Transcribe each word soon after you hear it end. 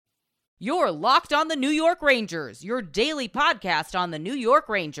You're Locked on the New York Rangers, your daily podcast on the New York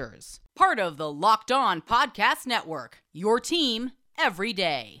Rangers. Part of the Locked On Podcast Network, your team every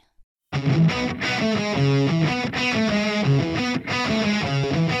day.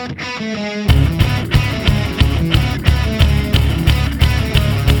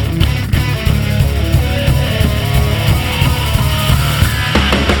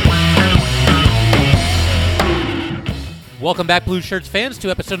 Welcome back, Blue Shirts fans, to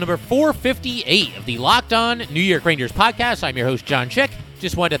episode number 458 of the Locked On New York Rangers podcast. I'm your host, John Chick.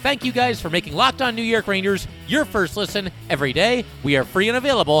 Just wanted to thank you guys for making Locked On New York Rangers your first listen every day. We are free and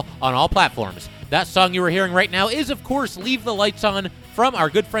available on all platforms. That song you were hearing right now is, of course, Leave the Lights On from our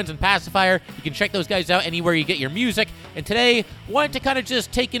good friends in Pacifier. You can check those guys out anywhere you get your music. And today, wanted to kind of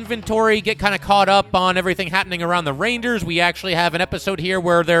just take inventory, get kind of caught up on everything happening around the Rangers. We actually have an episode here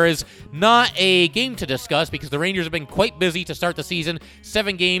where there is not a game to discuss because the Rangers have been quite busy to start the season.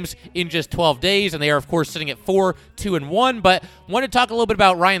 7 games in just 12 days, and they are, of course, sitting at 4-2-1. But wanted to talk a little bit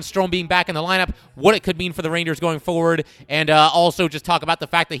about Ryan Strome being back in the lineup, what it could mean for the Rangers going forward, and also just talk about the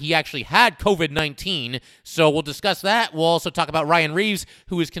fact that he actually had COVID-19. So we'll discuss that. We'll also talk about Ryan Reaves,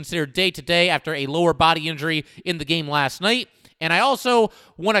 who is considered day-to-day after a lower body injury in the game last night. And I also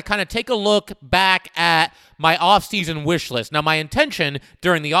want to kind of take a look back at my off-season wish list. Now, my intention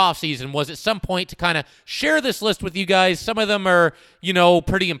during the off-season was at some point to kind of share this list with you guys. Some of them are,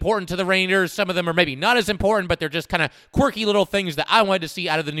 pretty important to the Rangers. Some of them are maybe not as important, but they're just kind of quirky little things that I wanted to see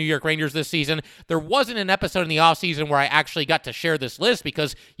out of the New York Rangers this season. There wasn't an episode in the off-season where I actually got to share this list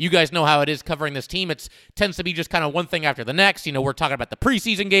because you guys know how it is covering this team. It tends to be just kind of one thing after the next. We're talking about the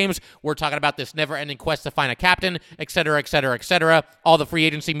preseason games. We're talking about this never-ending quest to find a captain, et cetera, et cetera, et cetera. All the free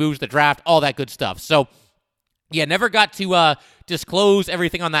agency moves, the draft, all that good stuff. So, yeah, never got to disclose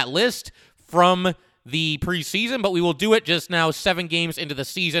everything on that list from the preseason, but we will do it just now 7 games into the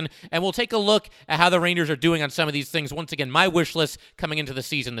season, and we'll take a look at how the Rangers are doing on some of these things. Once again, my wish list coming into the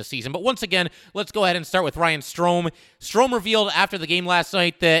season this season. But once again, let's go ahead and start with Ryan Strome. Strome revealed after the game last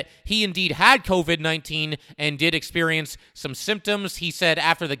night that he indeed had COVID-19 and did experience some symptoms. He said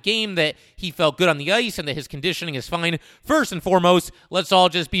after the game that he felt good on the ice and that his conditioning is fine. First and foremost, let's all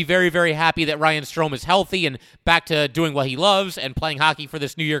just be very, very happy that Ryan Strome is healthy and back to doing what he loves and playing hockey for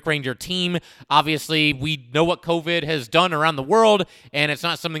this New York Ranger team. Obviously, we know what COVID has done around the world, and it's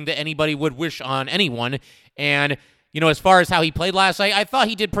not something that anybody would wish on anyone. And, as far as how he played last night, I thought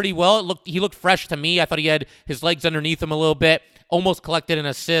he did pretty well. He looked fresh to me. I thought he had his legs underneath him a little bit. Almost collected an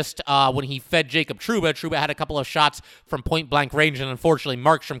assist when he fed Jacob Trouba. Trouba had a couple of shots from point-blank range, and unfortunately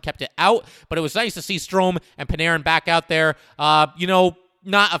Markstrom kept it out. But it was nice to see Strome and Panarin back out there.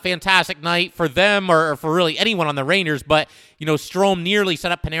 Not a fantastic night for them or for really anyone on the Rangers, but, Strome nearly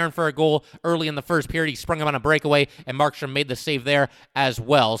set up Panarin for a goal early in the first period. He sprung him on a breakaway, and Markstrom made the save there as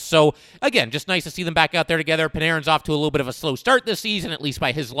well. So, again, just nice to see them back out there together. Panarin's off to a little bit of a slow start this season, at least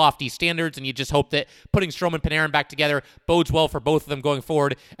by his lofty standards, and you just hope that putting Strome and Panarin back together bodes well for both of them going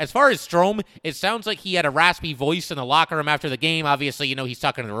forward. As far as Strome, it sounds like he had a raspy voice in the locker room after the game. Obviously, he's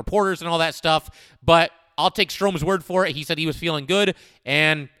talking to the reporters and all that stuff, but I'll take Strome's word for it. He said he was feeling good,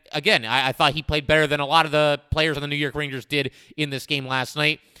 and again, I thought he played better than a lot of the players on the New York Rangers did in this game last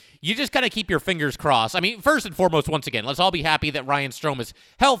night. You just got to keep your fingers crossed. I mean, first and foremost, once again, let's all be happy that Ryan Strome is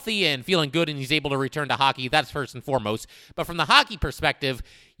healthy and feeling good and he's able to return to hockey. That's first and foremost. But from the hockey perspective,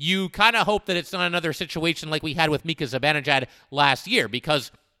 you kind of hope that it's not another situation like we had with Mika Zibanejad last year,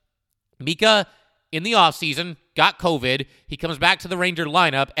 because Mika, in the offseason, got COVID. He comes back to the Ranger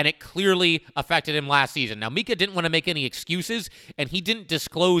lineup, and it clearly affected him last season. Now, Mika didn't want to make any excuses, and he didn't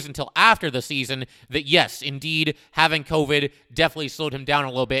disclose until after the season that, yes, indeed, having COVID definitely slowed him down a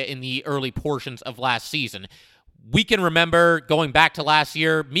little bit in the early portions of last season. We can remember, going back to last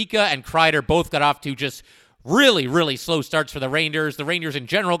year, Mika and Kreider both got off to just really, really slow starts for the Rangers. The Rangers in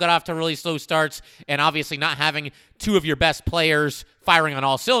general got off to really slow starts, and obviously not having 2 of your best players firing on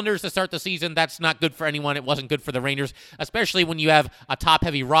all cylinders to start the season, that's not good for anyone. It wasn't good for the Rangers, especially when you have a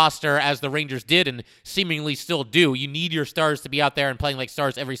top-heavy roster, as the Rangers did and seemingly still do. You need your stars to be out there and playing like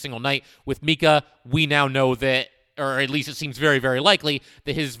stars every single night. With Mika, we now know that, or at least it seems very, very likely,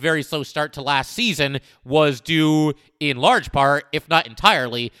 that his very slow start to last season was due in large part, if not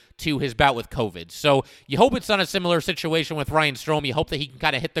entirely, to his bout with COVID. So you hope it's not a similar situation with Ryan Strome. You hope that he can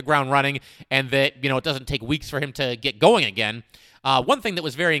kind of hit the ground running and that, it doesn't take weeks for him to get going again. One thing that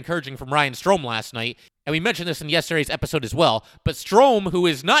was very encouraging from Ryan Strome last night, and we mentioned this in yesterday's episode as well, but Strome, who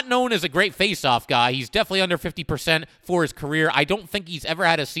is not known as a great face-off guy, he's definitely under 50% for his career. I don't think he's ever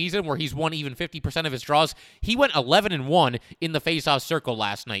had a season where he's won even 50% of his draws. He went 11-1 in the face-off circle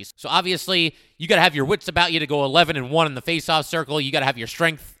last night. So obviously, you got to have your wits about you to go 11-1 in the face-off circle. You got to have your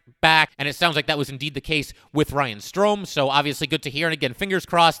strength back, and it sounds like that was indeed the case with Ryan Strome, so obviously good to hear. And again, fingers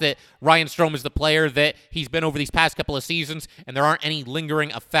crossed that Ryan Strome is the player that he's been over these past couple of seasons, and there aren't any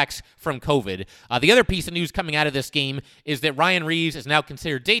lingering effects from COVID. The other piece of news coming out of this game is that Ryan Reaves is now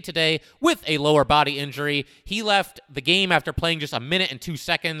considered day-to-day with a lower body injury. He left the game after playing just 1 minute and 2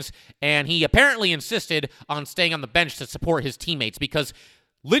 seconds, and he apparently insisted on staying on the bench to support his teammates because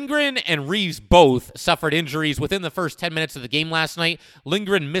Lindgren and Reaves both suffered injuries within the first 10 minutes of the game last night.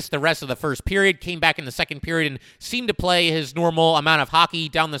 Lindgren missed the rest of the first period, came back in the second period, and seemed to play his normal amount of hockey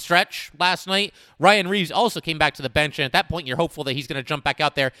down the stretch last night. Ryan Reaves also came back to the bench, and at that point, you're hopeful that he's going to jump back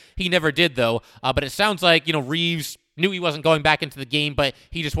out there. He never did, though. But it sounds like, Reaves knew he wasn't going back into the game, but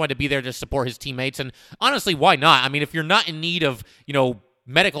he just wanted to be there to support his teammates. And honestly, why not? I mean, if you're not in need of,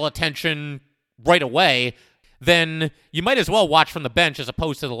 medical attention right away, then you might as well watch from the bench as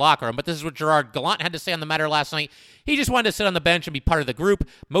opposed to the locker room. But this is what Gerard Gallant had to say on the matter last night. He just wanted to sit on the bench and be part of the group.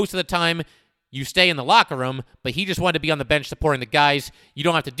 Most of the time, you stay in the locker room, but he just wanted to be on the bench supporting the guys. You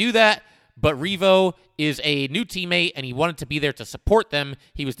don't have to do that, but Revo is a new teammate, and he wanted to be there to support them.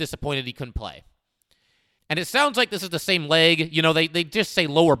 He was disappointed he couldn't play. And it sounds like this is the same leg. They just say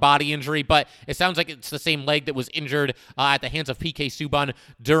lower body injury, but it sounds like it's the same leg that was injured at the hands of PK Subban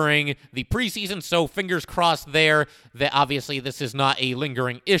during the preseason. So fingers crossed there that obviously this is not a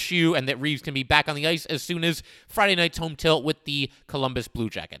lingering issue and that Reaves can be back on the ice as soon as Friday night's home tilt with the Columbus Blue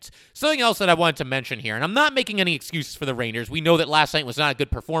Jackets. Something else that I wanted to mention here, and I'm not making any excuses for the Rangers. We know that last night was not a good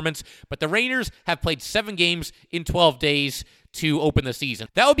performance, but the Rangers have played 7 games in 12 days to open the season.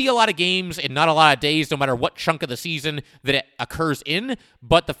 That would be a lot of games and not a lot of days, no matter what chunk of the season that it occurs in.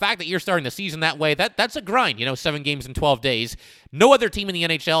 But the fact that you're starting the season that way, that's a grind, 7 games in 12 days. No other team in the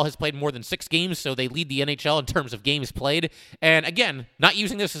NHL has played more than 6 games, so they lead the NHL in terms of games played. And again, not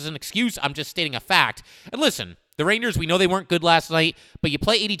using this as an excuse, I'm just stating a fact. And listen, the Rangers, we know they weren't good last night, but you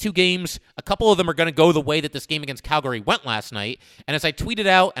play 82 games. A couple of them are going to go the way that this game against Calgary went last night. And as I tweeted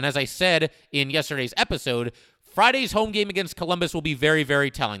out, and as I said in yesterday's episode, Friday's home game against Columbus will be very, very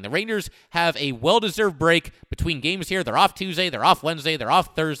telling. The Rangers have a well-deserved break between games here. They're off Tuesday, they're off Wednesday, they're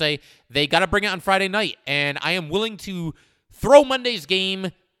off Thursday. They got to bring it on Friday night, and I am willing to throw Monday's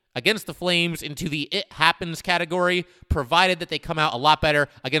game against the Flames into the it happens category, provided that they come out a lot better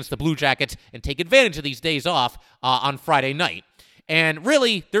against the Blue Jackets and take advantage of these days off on Friday night. And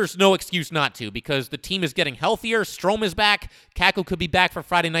really, there's no excuse not to because the team is getting healthier. Strome is back. Kakko could be back for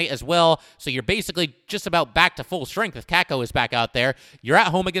Friday night as well. So you're basically just about back to full strength if Kakko is back out there. You're at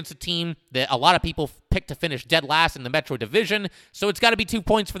home against a team that a lot of people picked to finish dead last in the Metro Division. So it's got to be 2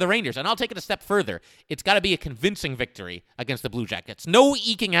 points for the Rangers. And I'll take it a step further. It's got to be a convincing victory against the Blue Jackets. No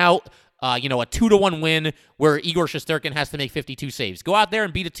eking out a 2-1 win where Igor Shesterkin has to make 52 saves. Go out there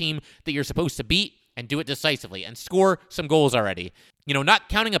and beat a team that you're supposed to beat and do it decisively and score some goals already. Not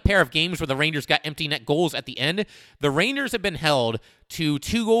counting a pair of games where the Rangers got empty net goals at the end, the Rangers have been held to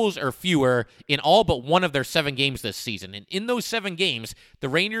 2 goals or fewer in all but one of their 7 games this season. And in those 7 games, the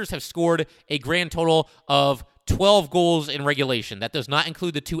Rangers have scored a grand total of 12 goals in regulation. That does not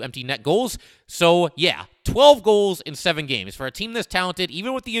include the 2 empty net goals. So, 12 goals in 7 games. For a team this talented,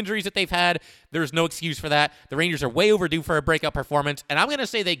 even with the injuries that they've had, there's no excuse for that. The Rangers are way overdue for a breakout performance, and I'm going to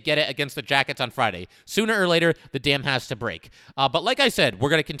say they get it against the Jackets on Friday. Sooner or later, the dam has to break. But like I said, we're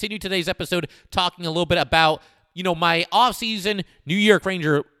going to continue today's episode talking a little bit about my offseason New York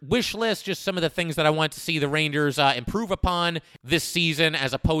Ranger wish list, just some of the things that I want to see the Rangers improve upon this season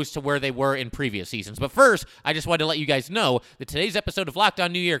as opposed to where they were in previous seasons. But first, I just wanted to let you guys know that today's episode of Locked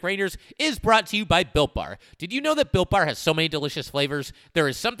On New York Rangers is brought to you by Built Bar. Did you know that Built Bar has so many delicious flavors? There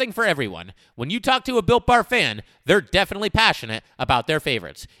is something for everyone. When you talk to a Built Bar fan, they're definitely passionate about their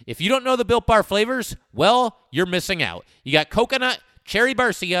favorites. If you don't know the Built Bar flavors, well, you're missing out. You got coconut, cherry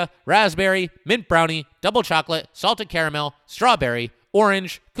barcia, raspberry, mint brownie, double chocolate, salted caramel, strawberry,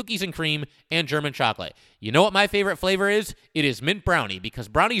 orange, cookies and cream, and German chocolate. You know what my favorite flavor is? It is mint brownie, because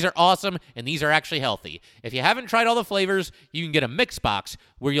brownies are awesome and these are actually healthy. If you haven't tried all the flavors, you can get a mix box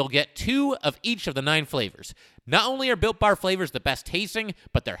where you'll get 2 of each of the 9 flavors. Not only are Built Bar flavors the best tasting,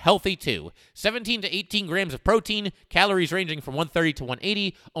 but they're healthy too. 17 to 18 grams of protein, calories ranging from 130 to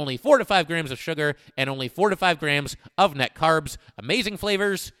 180, only 4 to 5 grams of sugar, and only 4 to 5 grams of net carbs. Amazing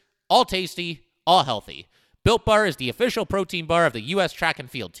flavors, all tasty, all healthy. Built Bar is the official protein bar of the U.S. track and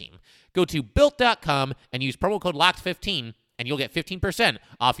field team. Go to Built.com and use promo code LOCKED15 and you'll get 15%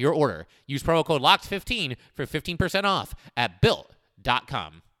 off your order. Use promo code LOCKED15 for 15% off at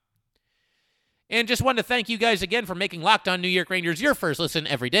Built.com. And just wanted to thank you guys again for making Locked On New York Rangers your first listen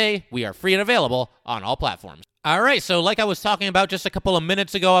every day. We are free and available on all platforms. All right, so like I was talking about just a couple of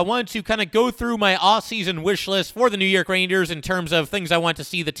minutes ago, I wanted to kind of go through my off-season wish list for the New York Rangers in terms of things I want to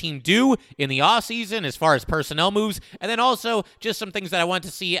see the team do in the off-season as far as personnel moves, and then also just some things that I want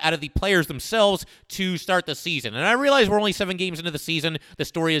to see out of the players themselves to start the season. And I realize we're only 7 games into the season. The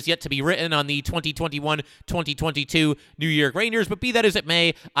story is yet to be written on the 2021-2022 New York Rangers, but be that as it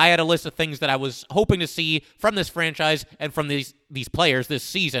may, I had a list of things that I was hoping to see from this franchise and from these players this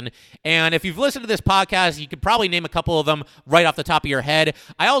season. And if you've listened to this podcast, you could probably name a couple of them right off the top of your head.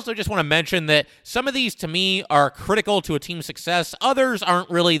 I also just want to mention that some of these to me are critical to a team's success. Others aren't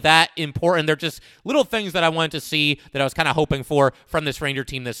really that important. They're just little things that I wanted to see that I was kind of hoping for from this Ranger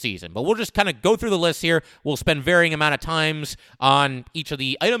team this season. But we'll just kind of go through the list here. We'll spend varying amount of times on each of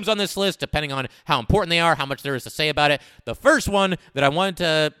the items on this list, depending on how important they are, how much there is to say about it. The first one that I wanted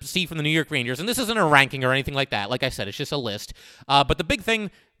to see from the New York Rangers, and this isn't a ranking or anything like that. Like I said, it's just a list. But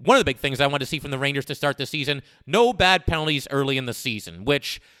one of the big things I want to see from the Rangers to start the season, no bad penalties early in the season,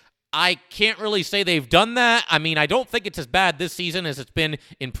 which I can't really say they've done that. I mean, I don't think it's as bad this season as it's been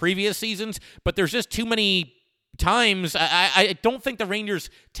in previous seasons, but there's just too many times. I don't think the Rangers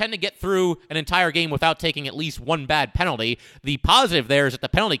tend to get through an entire game without taking at least one bad penalty. The positive there is that the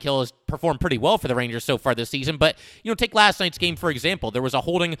penalty kill has performed pretty well for the Rangers so far this season, but, take last night's game, for example. There was a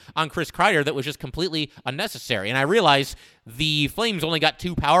holding on Chris Kreider that was just completely unnecessary, and I realize the Flames only got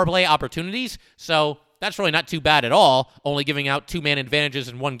 2 power play opportunities, so that's really not too bad at all, only giving out 2-man advantages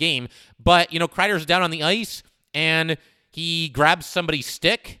in one game. But, Kreider's down on the ice, and he grabs somebody's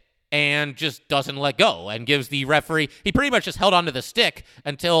stick and just doesn't let go and gives the referee, he pretty much just held onto the stick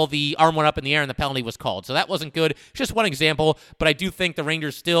until the arm went up in the air and the penalty was called. So that wasn't good. Just one example, but I do think the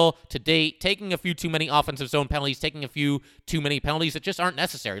Rangers still, to date, taking a few too many offensive zone penalties, taking a few too many penalties that just aren't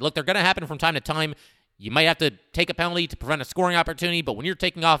necessary. Look, they're going to happen from time to time. You might have to take a penalty to prevent a scoring opportunity, but when you're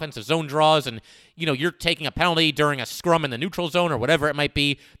taking offensive zone draws and, you're taking a penalty during a scrum in the neutral zone or whatever it might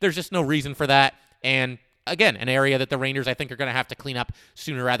be, there's just no reason for that. And again, an area that the Rangers, I think, are going to have to clean up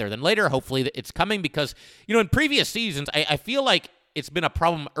sooner rather than later. Hopefully it's coming because, in previous seasons, I feel like it's been a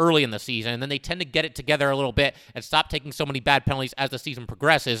problem early in the season, and then they tend to get it together a little bit and stop taking so many bad penalties as the season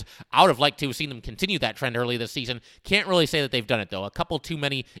progresses. I would have liked to have seen them continue that trend early this season. Can't really say that they've done it, though. A couple too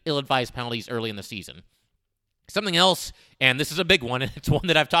many ill-advised penalties early in the season. Something else, and this is a big one, and it's one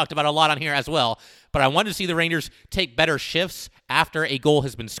that I've talked about a lot on here as well, but I wanted to see the Rangers take better shifts after a goal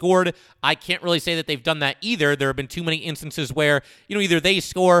has been scored. I can't really say that they've done that either. There have been too many instances where, either they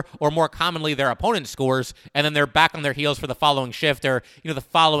score or more commonly their opponent scores, and then they're back on their heels for the following shift or, the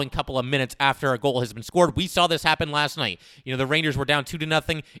following couple of minutes after a goal has been scored. We saw this happen last night. The Rangers were down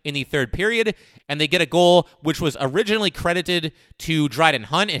 2-0 in the third period, and they get a goal which was originally credited to Dryden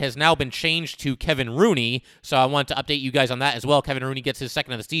Hunt. It has now been changed to Kevin Rooney, so I want to update you guys on that as well. Kevin Rooney gets his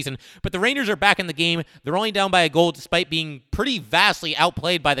second of the season, but the Rangers are back in the game. They're only down by a goal despite being pretty vastly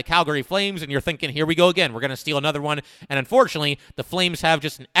outplayed by the Calgary Flames, and you're thinking, here we go again. We're going to steal another one, and unfortunately, the Flames have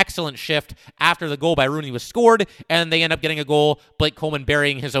just an excellent shift after the goal by Rooney was scored, and they end up getting a goal, Blake Coleman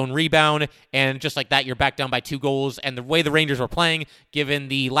burying his own rebound, and just like that, you're back down by 2 goals, and the way the Rangers were playing, given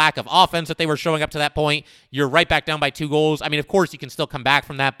the lack of offense that they were showing up to that point, you're right back down by 2 goals. I mean, of course, you can still come back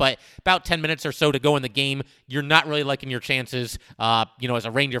from that, but about 10 minutes or so to go in the game, you're not really liking your chances, as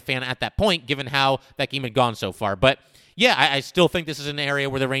a Ranger fan at that point, given how that game had gone so far. But yeah, I still think this is an area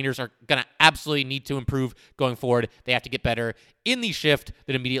where the Rangers are going to absolutely need to improve going forward. They have to get better in the shift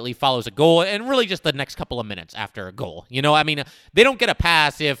that immediately follows a goal and really just the next couple of minutes after a goal. They don't get a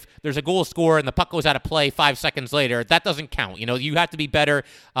pass if there's a goal score and the puck goes out of play 5 seconds later. That doesn't count. You have to be better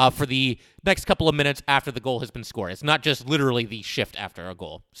for the next couple of minutes after the goal has been scored. It's not just literally the shift after a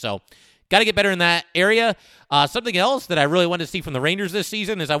goal. So got to get better in that area. Something else that I really wanted to see from the Rangers this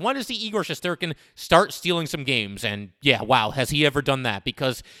season is I wanted to see Igor Shesterkin start stealing some games. And yeah, wow, has he ever done that?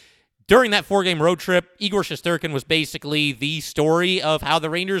 Because during that 4-game road trip, Igor Shesterkin was basically the story of how the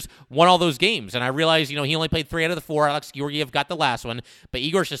Rangers won all those games. And I realized, he only played 3 out of the 4. Alex Georgiev got the last one. But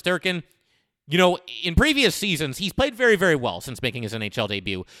Igor Shesterkin, in previous seasons, he's played very, very well since making his NHL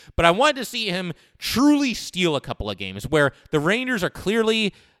debut. But I wanted to see him truly steal a couple of games where the Rangers are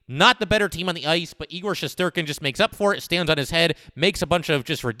clearly not the better team on the ice, but Igor Shesterkin just makes up for it, stands on his head, makes a bunch of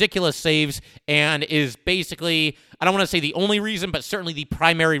just ridiculous saves, and is basically, I don't want to say the only reason, but certainly the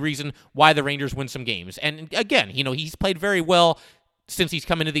primary reason why the Rangers win some games. And again, he's played very well since he's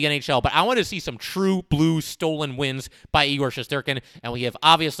come into the NHL, but I want to see some true blue stolen wins by Igor Shesterkin, and we have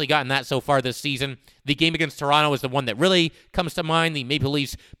obviously gotten that so far this season. The game against Toronto is the one that really comes to mind. The Maple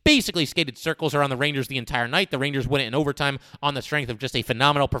Leafs basically skated circles around the Rangers the entire night. The Rangers win it in overtime on the strength of just a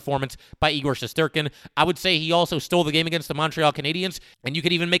phenomenal performance by Igor Shesterkin. I would say he also stole the game against the Montreal Canadiens, and you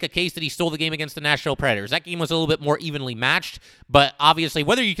could even make a case that he stole the game against the Nashville Predators. That game was a little bit more evenly matched, but obviously,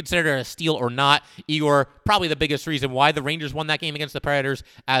 whether you consider it a steal or not, Igor, probably the biggest reason why the Rangers won that game against the Predators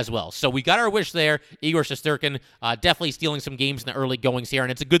as well. So we got our wish there. Igor Shesterkin definitely stealing some games in the early goings here,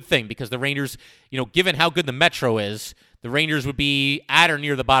 and it's a good thing because the Rangers, given how good the Metro is, the Rangers would be at or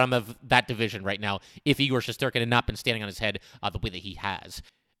near the bottom of that division right now if Igor Shesterkin had not been standing on his head the way that he has.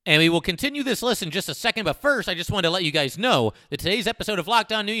 And we will continue this list in just a second, but first, I just wanted to let you guys know that today's episode of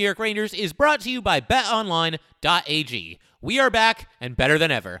Locked On New York Rangers is brought to you by BetOnline.ag. We are back and better than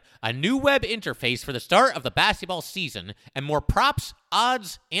ever. A new web interface for the start of the basketball season and more props,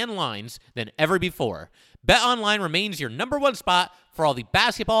 odds, and lines than ever before. BetOnline remains your number one spot for all the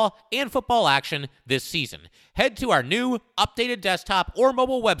basketball and football action this season. Head to our new, updated desktop or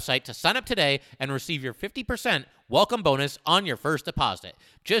mobile website to sign up today and receive your 50% welcome bonus on your first deposit.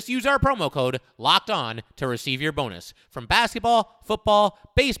 Just use our promo code LOCKEDON to receive your bonus. From basketball, football,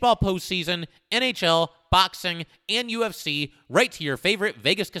 baseball postseason, NHL, boxing, and UFC, right to your favorite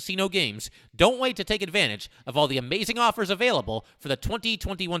Vegas casino games. Don't wait to take advantage of all the amazing offers available for the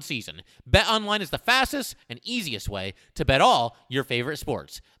 2021 season. BetOnline is the fastest and easiest way to bet all your favorite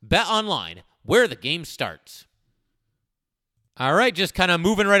sports. BetOnline, where the game starts. All right, just kind of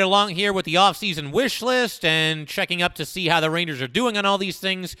moving right along here with the offseason wish list and checking up to see how the Rangers are doing on all these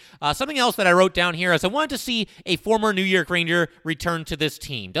things. Something else that I wrote down here is I wanted to see a former New York Ranger return to this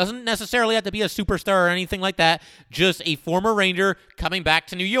team. Doesn't necessarily have to be a superstar or anything like that, just a former Ranger coming back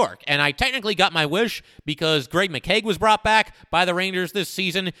to New York. And I technically got my wish because Greg McKegg was brought back by the Rangers this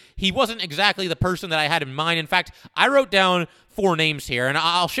season. He wasn't exactly the person that I had in mind. In fact, I wrote down 4 names here, and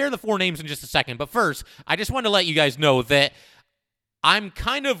I'll share the 4 names in just a second. But first, I just wanted to let you guys know that I'm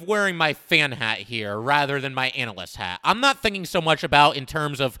kind of wearing my fan hat here rather than my analyst hat. I'm not thinking so much about in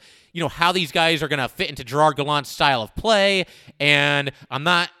terms of, how these guys are going to fit into Gerard Gallant's style of play, and I'm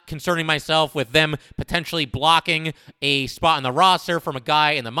not concerning myself with them potentially blocking a spot in the roster from a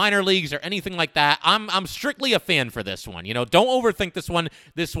guy in the minor leagues or anything like that. I'm strictly a fan for this one. Don't overthink this one.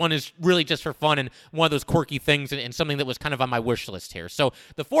 This one is really just for fun and one of those quirky things and something that was kind of on my wish list here. So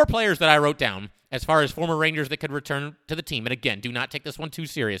the 4 players that I wrote down as far as former Rangers that could return to the team, and again, do not take this one too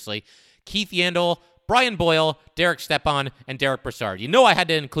seriously: Keith Yandle, Brian Boyle, Derek Stepan, and Derek Brassard. I had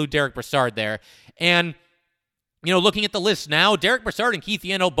to include Derek Brassard there. And, looking at the list now, Derek Brassard and Keith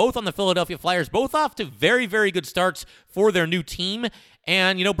Yandle, both on the Philadelphia Flyers, both off to very, very good starts for their new team.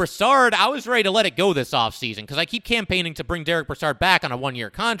 And, Brassard, I was ready to let it go this offseason because I keep campaigning to bring Derek Brassard back on a 1-year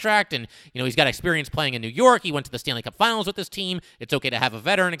contract. And, he's got experience playing in New York. He went to the Stanley Cup Finals with this team. It's okay to have a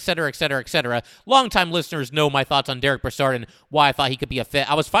veteran, et cetera, et cetera, et cetera. Longtime listeners know my thoughts on Derek Brassard and why I thought he could be a fit.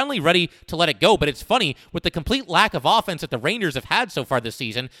 I was finally ready to let it go, but it's funny, with the complete lack of offense that the Rangers have had so far this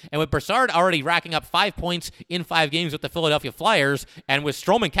season, and with Brassard already racking up 5 points in 5 games with the Philadelphia Flyers, and with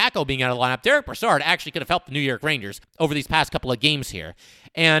Strome and Kakko being out of the lineup, Derek Brassard actually could have helped the New York Rangers over these past couple of games here.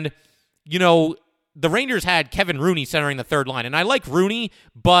 And, the Rangers had Kevin Rooney centering the third line, and I like Rooney,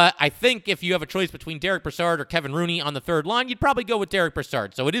 but I think if you have a choice between Derek Brassard or Kevin Rooney on the third line, you'd probably go with Derek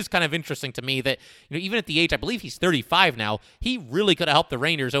Brassard. So it is kind of interesting to me that, even at the age, I believe he's 35 now, he really could have helped the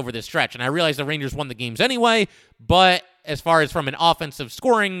Rangers over this stretch. And I realize the Rangers won the games anyway, but as far as from an offensive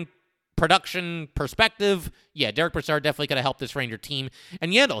scoring production perspective, yeah, Derek Brassard definitely could have helped this Ranger team.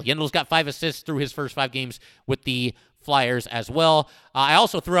 And Yandle's got 5 assists through his first 5 games with the Flyers as well. I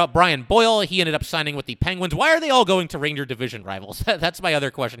also threw out Brian Boyle. He ended up signing with the Penguins. Why are they all going to Ranger division rivals? That's my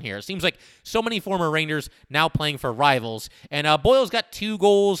other question here. It seems like so many former Rangers now playing for rivals. And Boyle's got 2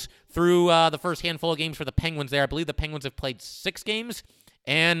 goals through the first handful of games for the Penguins there. I believe the Penguins have played 6 games.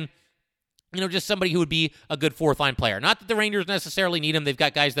 And just somebody who would be a good 4th-line player. Not that the Rangers necessarily need him. They've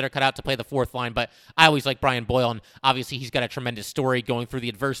got guys that are cut out to play the 4th line, but I always like Brian Boyle, and obviously he's got a tremendous story going through the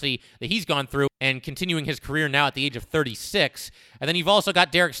adversity that he's gone through and continuing his career now at the age of 36. And then you've also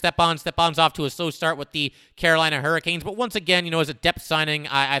got Derek Stepan. Stepan's off to a slow start with the Carolina Hurricanes, but once again, as a depth signing,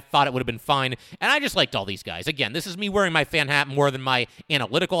 I thought it would have been fine, and I just liked all these guys. Again, this is me wearing my fan hat more than my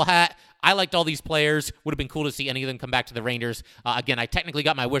analytical hat. I liked all these players. Would have been cool to see any of them come back to the Rangers. Again, I technically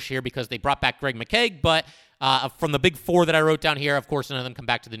got my wish here because they brought back Greg McKegg, but from the big 4 that I wrote down here, of course, none of them come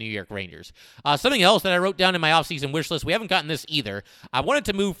back to the New York Rangers. Something else that I wrote down in my offseason wish list, we haven't gotten this either. I wanted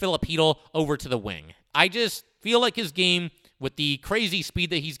to move Philip Hedl over to the wing. I just feel like his game With the crazy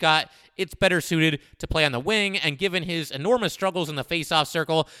speed that he's got, it's better suited to play on the wing, and given his enormous struggles in the faceoff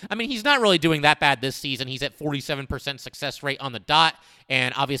circle, I mean, he's not really doing that bad this season. He's at 47% success rate on the dot,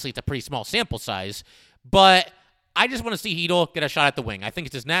 and obviously it's a pretty small sample size, but I just want to see Chytil get a shot at the wing. I think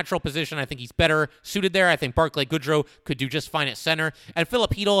it's his natural position. I think he's better suited there. I think Barclay Goodrow could do just fine at center. And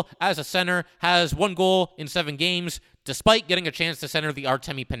Filip Chytil, as a center, has 1 goal in 7 games, despite getting a chance to center the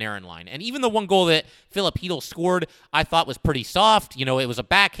Artemi Panarin line. And even the 1 goal that Filip Chytil scored, I thought was pretty soft. You know, it was a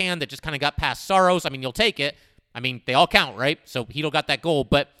backhand that just kind of got past Saros. I mean, you'll take it. I mean, they all count, right? So Chytil got that goal.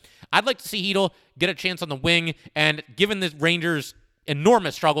 But I'd like to see Chytil get a chance on the wing. And given the Rangers'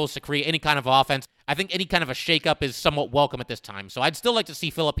 enormous struggles to create any kind of offense, I think any kind of a shakeup is somewhat welcome at this time. So I'd still like to see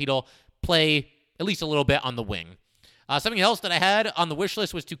Filip Chytil play at least a little bit on the wing. Something else that I had on the wish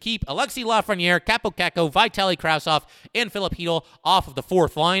list was to keep Alexis Lafreniere, Kaapo Kakko, Vitaly Kravtsov, and Filip Chytil off of the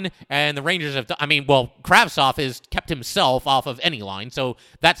 4th line. And the Rangers have, Kravtsov has kept himself off of any line, so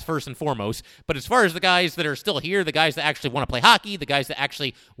that's first and foremost. But as far as the guys that are still here, the guys that actually want to play hockey, the guys that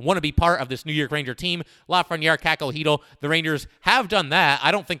actually want to be part of this New York Ranger team, Lafreniere, Kakko, Chytil, the Rangers have done that.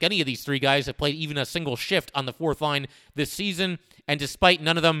 I don't think any of these 3 guys have played even a single shift on the 4th line this season. And despite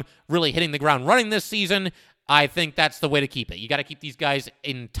none of them really hitting the ground running this season, I think that's the way to keep it. You got to keep these guys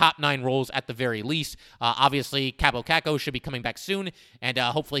in top 9 roles at the very least. Obviously, Kaapo Kakko should be coming back soon, and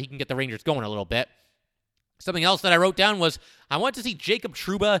hopefully he can get the Rangers going a little bit. Something else that I wrote down was I want to see Jacob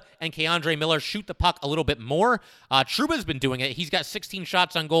Trouba and K'Andre Miller shoot the puck a little bit more. Trouba's been doing it. He's got 16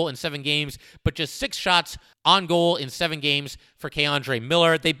 shots on goal in 7 games, but just 6 shots on goal in 7 games for K'Andre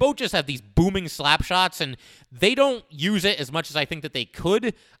Miller. They both just have these booming slap shots, and they don't use it as much as I think that they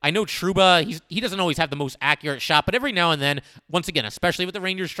could. I know Trouba, he doesn't always have the most accurate shot, but every now and then, once again, especially with the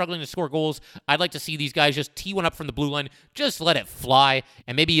Rangers struggling to score goals, I'd like to see these guys just tee one up from the blue line, just let it fly,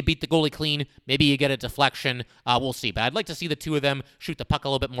 and maybe you beat the goalie clean, maybe you get a deflection, we'll see. But I'd like to see the 2 of them shoot the puck a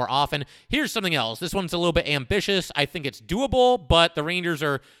little bit more often. Here's something else. This one's a little bit ambitious. I think it's doable, but the Rangers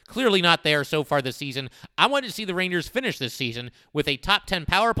are clearly not there so far this season. I want to see the Rangers finish this season with a top 10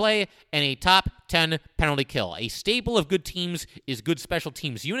 power play and a top 10 penalty kill. A staple of good teams is good special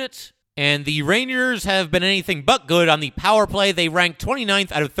teams units. And the Rangers have been anything but good on the power play. They rank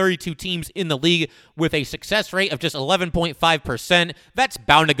 29th out of 32 teams in the league with a success rate of just 11.5%. That's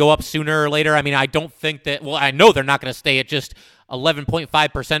bound to go up sooner or later. I mean, I don't think that, well, I know they're not going to stay at just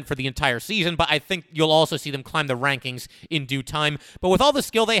 11.5% for the entire season, but I think you'll also see them climb the rankings in due time. But with all the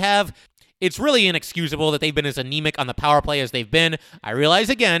skill they have, it's really inexcusable that they've been as anemic on the power play as they've been. I realize,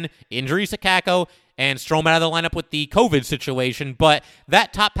 again, injuries to Kakko and Strome out of the lineup with the COVID situation, but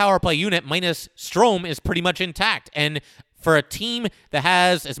that top power play unit minus Strome is pretty much intact. And for a team that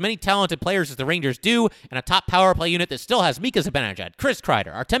has as many talented players as the Rangers do, and a top power play unit that still has Mika Zibanejad, Chris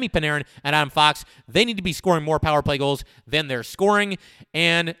Kreider, Artemi Panarin, and Adam Fox, they need to be scoring more power play goals than they're scoring.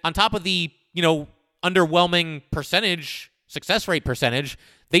 And on top of the, underwhelming success rate percentage,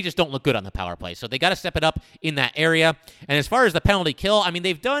 they just don't look good on the power play. So they got to step it up in that area. And as far as the penalty kill, I mean,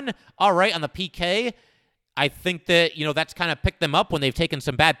 they've done all right on the PK. I think that, that's kind of picked them up when they've taken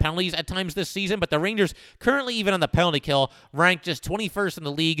some bad penalties at times this season. But the Rangers currently, even on the penalty kill, ranked just 21st in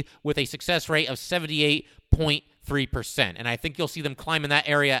the league with a success rate of 78.3%. And I think you'll see them climb in that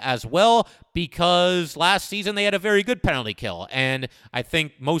area as well, because last season they had a very good penalty kill. And I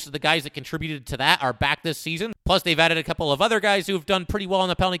think most of the guys that contributed to that are back this season. Plus, they've added a couple of other guys who have done pretty well on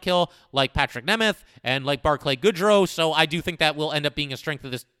the penalty kill, like Patrick Nemeth and like Barclay Goodrow. So I do think that will end up being a strength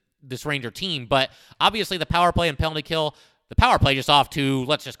of this Ranger team. But obviously the power play and penalty kill, the power play just off to,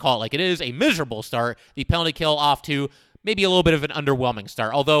 let's just call it like it is, a miserable start. The penalty kill off to maybe a little bit of an underwhelming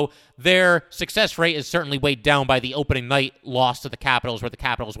start, although their success rate is certainly weighed down by the opening night loss to the Capitals, where the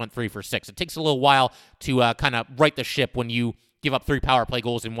Capitals went 3 for 6. It takes a little while to kind of right the ship when you give up 3 power play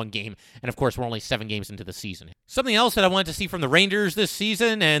goals in one game. And of course, we're only 7 games into the season. Something else that I wanted to see from the Rangers this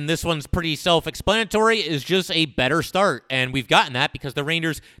season, and this one's pretty self-explanatory, is just a better start. And we've gotten that because the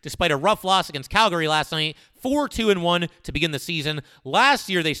Rangers, despite a rough loss against Calgary last night, 4-2-1 to begin the season. Last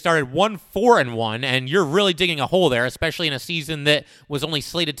year, they started 1-4-1, and you're really digging a hole there, especially in a season that was only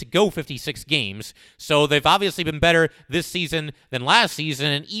slated to go 56 games. So they've obviously been better this season than last season,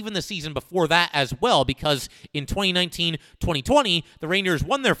 and even the season before that as well, because in 2019-2020, the Rangers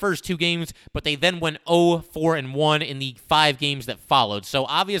won their first 2 games, but they then went 0-4-1 in the 5 games that followed. So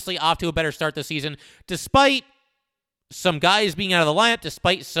obviously off to a better start this season, despite some guys being out of the lineup,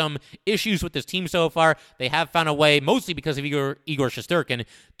 despite some issues with this team so far, they have found a way, mostly because of Igor Shesterkin,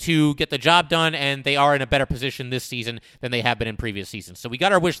 to get the job done, and they are in a better position this season than they have been in previous seasons. So we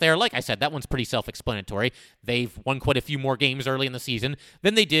got our wish there. Like I said, that one's pretty self-explanatory. They've won quite a few more games early in the season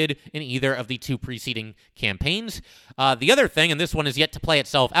than they did in either of the two preceding campaigns. The other thing, and this one is yet to play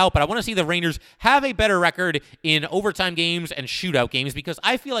itself out, but I want to see the Rangers have a better record in overtime games and shootout games, because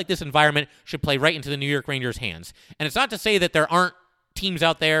I feel like this environment should play right into the New York Rangers' hands. And it's not to say that there aren't teams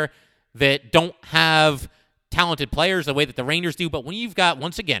out there that don't have talented players the way that the Rangers do, but when you've got,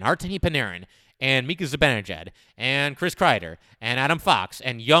 once again, Artemi Panarin and Mika Zibanejad and Chris Kreider and Adam Fox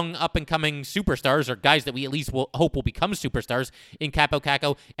and young up-and-coming superstars, or guys that we at least hope will become superstars, in Kaapo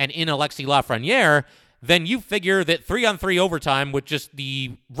Kakko and in Alexis Lafreniere, then you figure that 3-on-3 overtime with just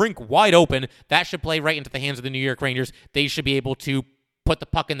the rink wide open, that should play right into the hands of the New York Rangers. They should be able to put the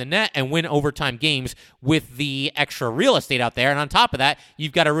puck in the net and win overtime games with the extra real estate out there. And on top of that,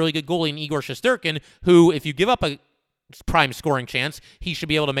 you've got a really good goalie in Igor Shesterkin, who, if you give up a prime scoring chance, he should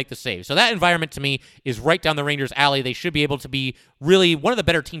be able to make the save. So that environment to me is right down the Rangers' alley. They should be able to be really one of the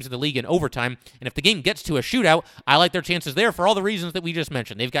better teams in the league in overtime. And if the game gets to a shootout, I like their chances there for all the reasons that we just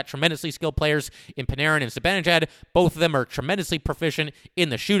mentioned. They've got tremendously skilled players in Panarin and Zibanejad. Both of them are tremendously proficient in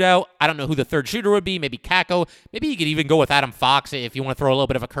the shootout. I don't know who the third shooter would be. Maybe Kakko. Maybe you could even go with Adam Fox if you want to throw a little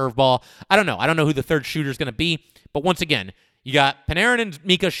bit of a curveball. I don't know. I don't know who the third shooter is going to be. But once again, you got Panarin and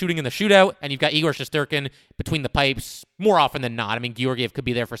Mika shooting in the shootout, and you've got Igor Shesterkin between the pipes more often than not. I mean, Georgiev could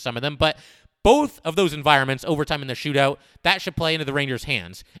be there for some of them, but both of those environments, overtime in the shootout, that should play into the Rangers'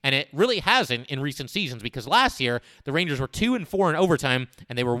 hands. And it really hasn't in recent seasons, because last year, the Rangers were 2-4 in overtime,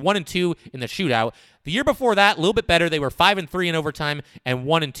 and they were 1-2 in the shootout. The year before that, a little bit better. They were 5-3 in overtime and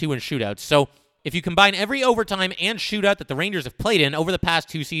 1-2 in shootouts. So if you combine every overtime and shootout that the Rangers have played in over the past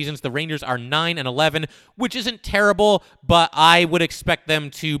two seasons, the Rangers are 9-11, which isn't terrible, but I would expect them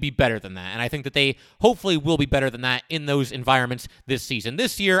to be better than that. And I think that they hopefully will be better than that in those environments this season.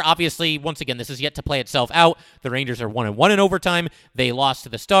 This year, obviously, once again, this is yet to play itself out. The Rangers are 1-1 in overtime. They lost to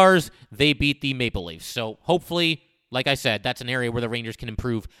the Stars. They beat the Maple Leafs. So hopefully, like I said, that's an area where the Rangers can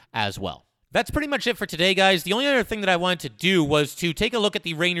improve as well. That's pretty much it for today, guys. The only other thing that I wanted to do was to take a look at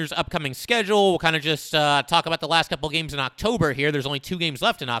the Rangers' upcoming schedule. We'll kind of just talk about the last couple games in October here. There's only 2 games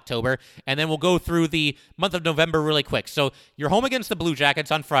left in October, and then we'll go through the month of November really quick. So you're home against the Blue Jackets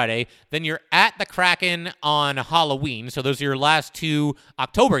on Friday. Then you're at the Kraken on Halloween. So those are your last 2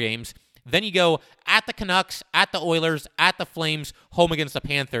 October games. Then you go at the Canucks, at the Oilers, at the Flames, home against the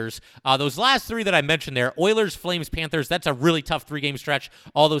Panthers. Those last 3 that I mentioned there, Oilers, Flames, Panthers, that's a really tough 3-game stretch.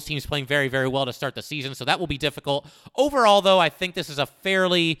 All those teams playing very, very well to start the season, so that will be difficult. Overall, though, I think this is a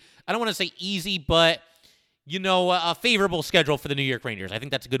fairly, I don't want to say easy, but a favorable schedule for the New York Rangers. I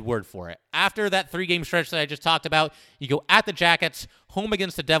think that's a good word for it. After that 3-game stretch that I just talked about, you go at the Jackets, home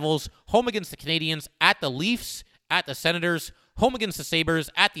against the Devils, home against the Canadiens, at the Leafs, at the Senators, home against the Sabres,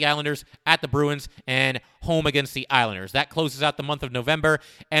 at the Islanders, at the Bruins, and home against the Islanders. That closes out the month of November.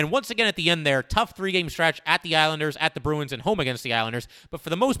 And once again at the end there, tough 3-game stretch at the Islanders, at the Bruins, and home against the Islanders. But for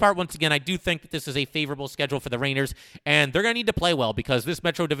the most part, once again, I do think that this is a favorable schedule for the Rangers, and they're going to need to play well because this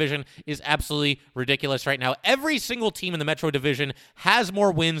Metro Division is absolutely ridiculous right now. Every single team in the Metro Division has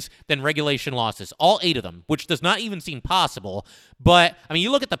more wins than regulation losses, all 8 of them, which does not even seem possible. But, I mean,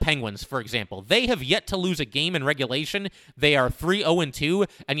 you look at the Penguins, for example. They have yet to lose a game in regulation. They are 3-0-2,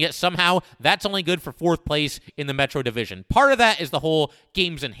 and yet somehow that's only good for 4th place in the Metro Division. Part of that is the whole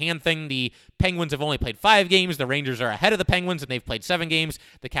games in hand thing. The Penguins have only played 5 games. The Rangers are ahead of the Penguins, and they've played 7 games.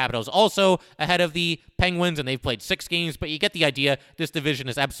 The Capitals also ahead of the Penguins, and they've played 6 games. But you get the idea. This division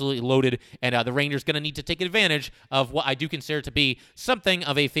is absolutely loaded, and the Rangers going to need to take advantage of what I do consider to be something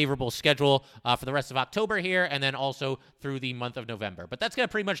of a favorable schedule for the rest of October here, and then also through the month of November. But that's going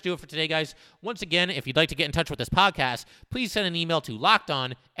to pretty much do it for today, guys. Once again, if you'd like to get in touch with this podcast, please send an email to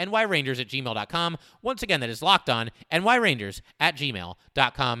lockedonnyrangers@gmail.com. Once again, that is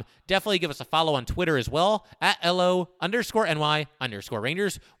lockedonnyrangers@gmail.com. Definitely give us a follow on Twitter as well, at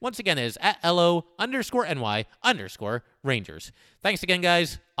 @LO_NY_Rangers. Once again, it is at @LO_NY_Rangers. Thanks again,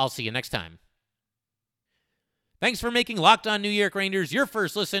 guys. I'll see you next time. Thanks for making Locked On New York Rangers your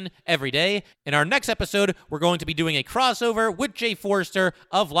first listen every day. In our next episode, we're going to be doing a crossover with Jay Forrester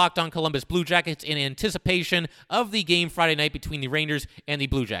of Locked On Columbus Blue Jackets in anticipation of the game Friday night between the Rangers and the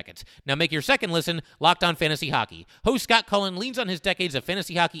Blue Jackets. Now make your second listen Locked On Fantasy Hockey. Host Scott Cullen leans on his decades of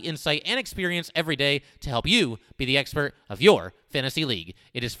fantasy hockey insight and experience every day to help you be the expert of your fantasy league.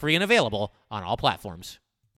 It is free and available on all platforms.